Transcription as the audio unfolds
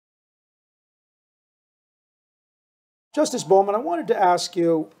Justice Bowman, I wanted to ask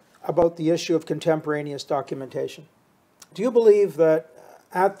you about the issue of contemporaneous documentation. Do you believe that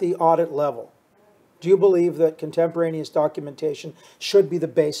at the audit level, do you believe that contemporaneous documentation should be the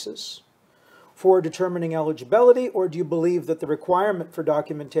basis for determining eligibility, or do you believe that the requirement for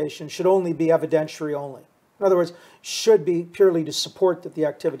documentation should only be evidentiary only? In other words, should be purely to support that the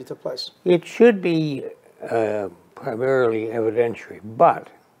activity took place? It should be primarily evidentiary, but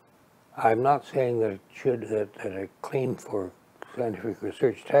I'm not saying that that a claim for scientific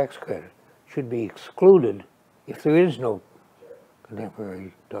research tax credit should be excluded if there is no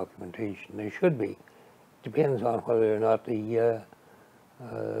contemporary documentation. There should be. Depends on whether or not the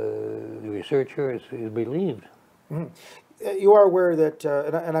researcher is believed. Mm-hmm. You are aware that,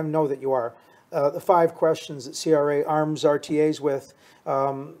 and I know that you are, the 5 questions that CRA arms RTAs with,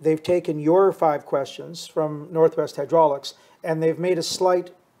 they've taken your 5 questions from Northwest Hydraulics and they've made a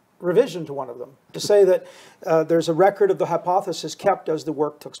slight revision to one of them to say that there's a record of the hypothesis kept as the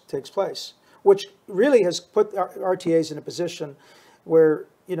work takes place, which really has put RTAs in a position where,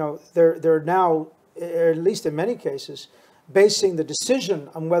 you know, they're now, at least in many cases, basing the decision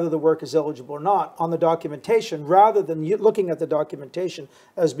on whether the work is eligible or not on the documentation rather than looking at the documentation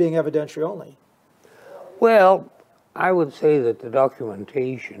as being evidentiary only. Well, I would say that the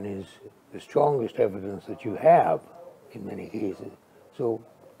documentation is the strongest evidence that you have in many cases. So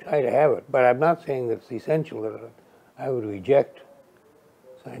try to have it. But I'm not saying that it's essential that I would reject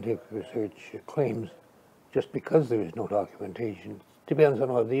scientific research claims just because there is no documentation. It depends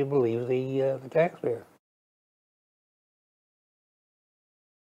on whether you believe the taxpayer.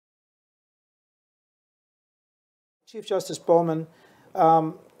 Chief Justice Bowman,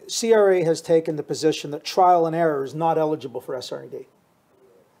 CRA has taken the position that trial and error is not eligible for SR&ED.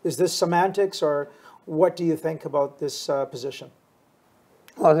 Is this semantics, or what do you think about this position?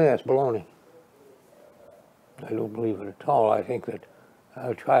 Well, I think that's baloney. I don't believe it at all. I think that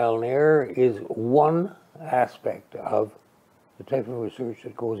trial and error is one aspect of the type of research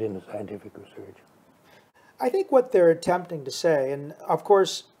that goes into scientific research. I think what they're attempting to say, and of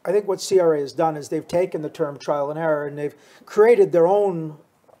course, I think what CRA has done is they've taken the term trial and error and they've created their own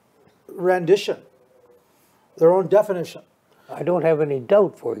rendition, their own definition. I don't have any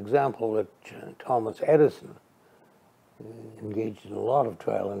doubt, for example, that Thomas Edison engaged in a lot of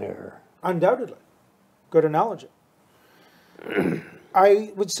trial and error. Undoubtedly. Good analogy.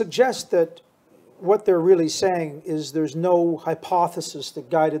 I would suggest that what they're really saying is there's no hypothesis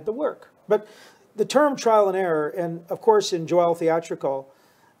that guided the work. But the term trial and error, and of course in Joel Theatrical,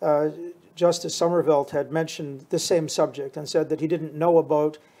 Justice Somerville had mentioned the same subject and said that he didn't know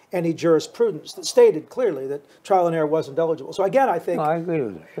about any jurisprudence that stated clearly that trial and error wasn't eligible. So again, I think... No, I agree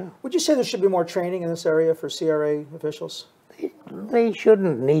with you, sure. Would you say there should be more training in this area for CRA officials? They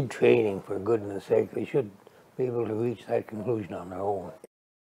shouldn't need training, for goodness sake. They should be able to reach that conclusion on their own.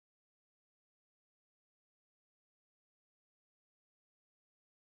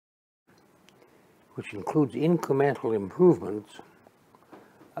 Which includes incremental improvements,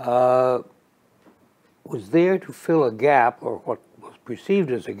 was there to fill a gap, or what was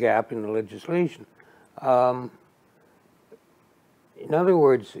perceived as a gap in the legislation. In other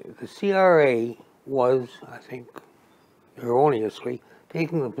words, the CRA was, I think, erroneously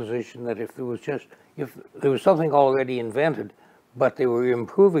taking the position that if there was something already invented, but they were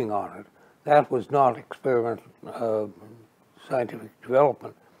improving on it, that was not experimental scientific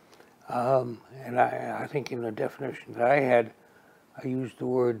development. And I think in the definition that I had, I used the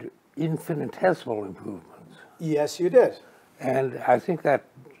word infinitesimal improvements. Yes, you did. And I think that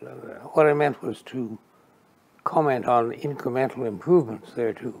what I meant was to comment on incremental improvements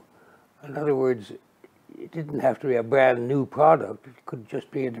there too. In other words, it didn't have to be a brand new product. It could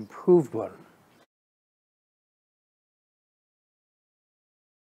just be an improved one.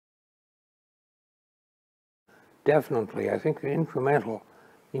 Definitely, I think the incremental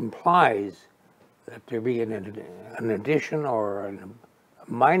implies that there be an addition or a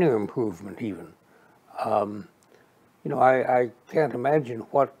minor improvement even. You know, I can't imagine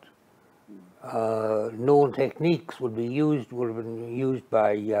what known techniques would have been used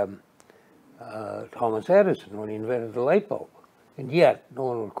by Thomas Edison when he invented the light bulb. And yet, no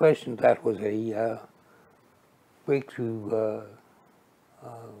one would question that was a breakthrough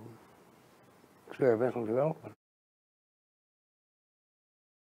experimental development.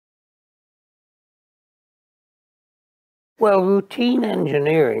 Well, routine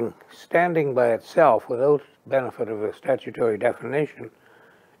engineering, standing by itself without benefit of a statutory definition,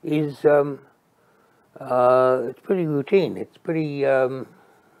 is it's pretty routine. It's pretty there's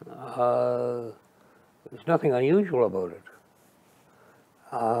nothing unusual about it.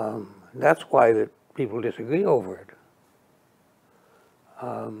 That's why that people disagree over it.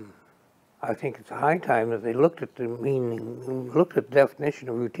 I think it's high time that they looked at the meaning, looked at the definition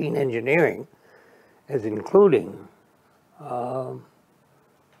of routine engineering as including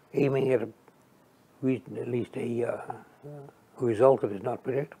aiming at at least a result that is not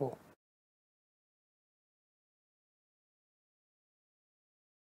predictable.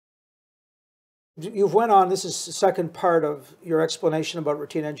 You've went on, this is the second part of your explanation about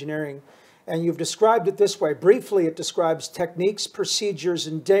routine engineering, and you've described it this way. Briefly, it describes techniques, procedures,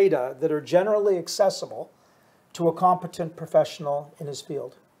 and data that are generally accessible to a competent professional in his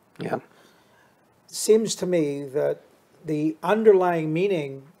field. Yeah. It seems to me that the underlying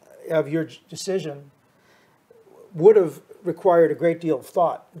meaning of your decision would have required a great deal of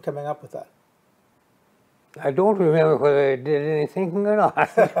thought in coming up with that. I don't remember whether I did any thinking or not,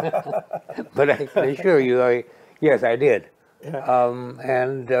 but I can assure you, yes, I did. Yeah.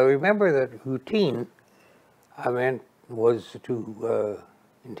 And remember that routine, I meant, was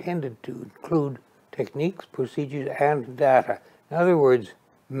intended to include techniques, procedures, and data. In other words,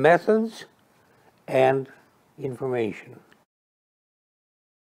 methods and information.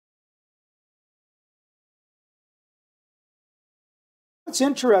 What's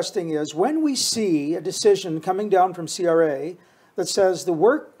interesting is when we see a decision coming down from CRA that says the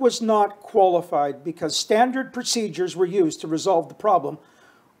work was not qualified because standard procedures were used to resolve the problem,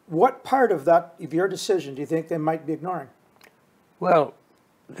 what part of that, of your decision, do you think they might be ignoring? Well,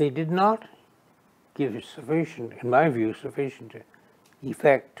 they did not give sufficient, in my view, sufficient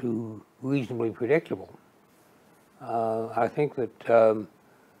effect to reasonably predictable. I think that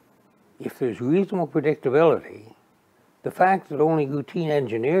if there's reasonable predictability, the fact that only routine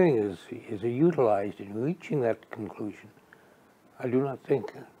engineering is utilized in reaching that conclusion, I do not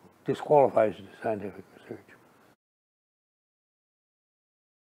think disqualifies the scientific research.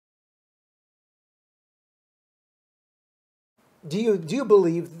 Do you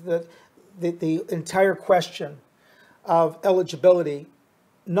believe that the entire question of eligibility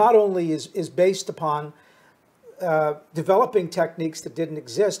not only is based upon developing techniques that didn't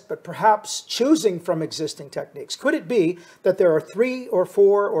exist, but perhaps choosing from existing techniques? Could it be that there are 3 or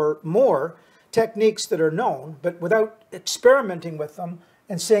 4 or more techniques that are known, but without experimenting with them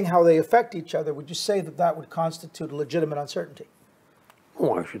and seeing how they affect each other, would you say that that would constitute a legitimate uncertainty?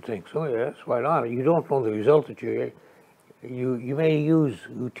 Oh, I should think so, yes. Why not? You don't know the result that you may use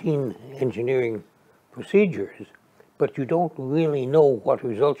routine engineering procedures, but you don't really know what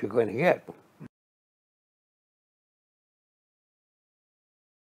result you're going to get.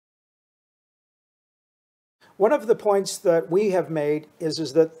 One of the points that we have made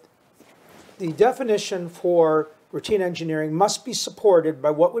is that the definition for routine engineering must be supported by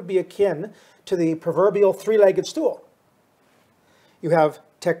what would be akin to the proverbial 3-legged stool. You have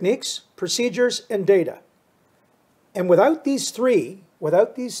techniques, procedures, and data. And without these three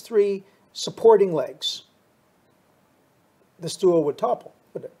supporting legs, the stool would topple,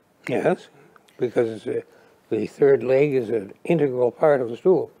 wouldn't it? Yes, because the third leg is an integral part of the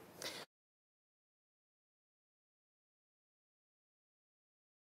stool.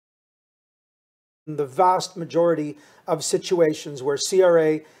 The vast majority of situations where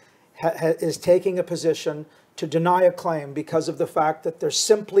CRA is taking a position to deny a claim because of the fact that they're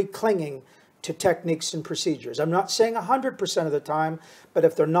simply clinging to techniques and procedures. I'm not saying 100% of the time, but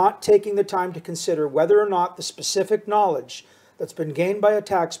if they're not taking the time to consider whether or not the specific knowledge that's been gained by a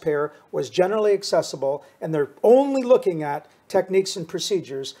taxpayer was generally accessible, and they're only looking at techniques and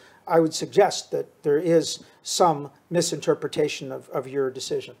procedures, I would suggest that there is some misinterpretation of your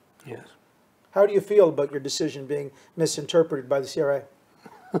decision. Yes. How do you feel about your decision being misinterpreted by the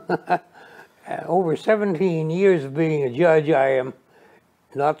CRA? Over 17 years of being a judge, I am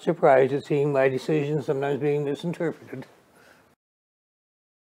not surprised at seeing my decisions sometimes being misinterpreted.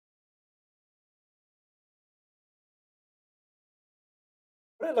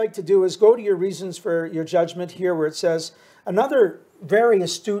 What I'd like to do is go to your reasons for your judgment here, where it says, another very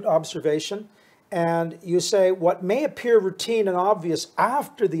astute observation, and you say, what may appear routine and obvious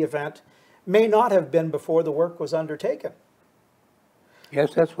after the event may not have been before the work was undertaken.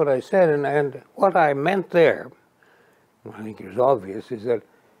 Yes, that's what I said, and what I meant there, I think it was obvious, is that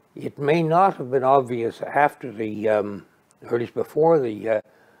it may not have been obvious after the, or at least before the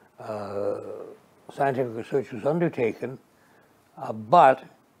scientific research was undertaken, but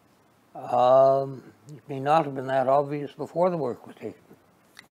it may not have been that obvious before the work was taken.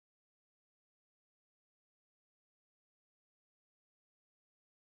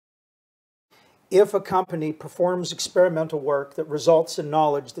 If a company performs experimental work that results in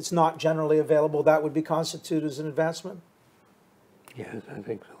knowledge that's not generally available, that would be constituted as an advancement? Yes, I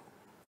think so.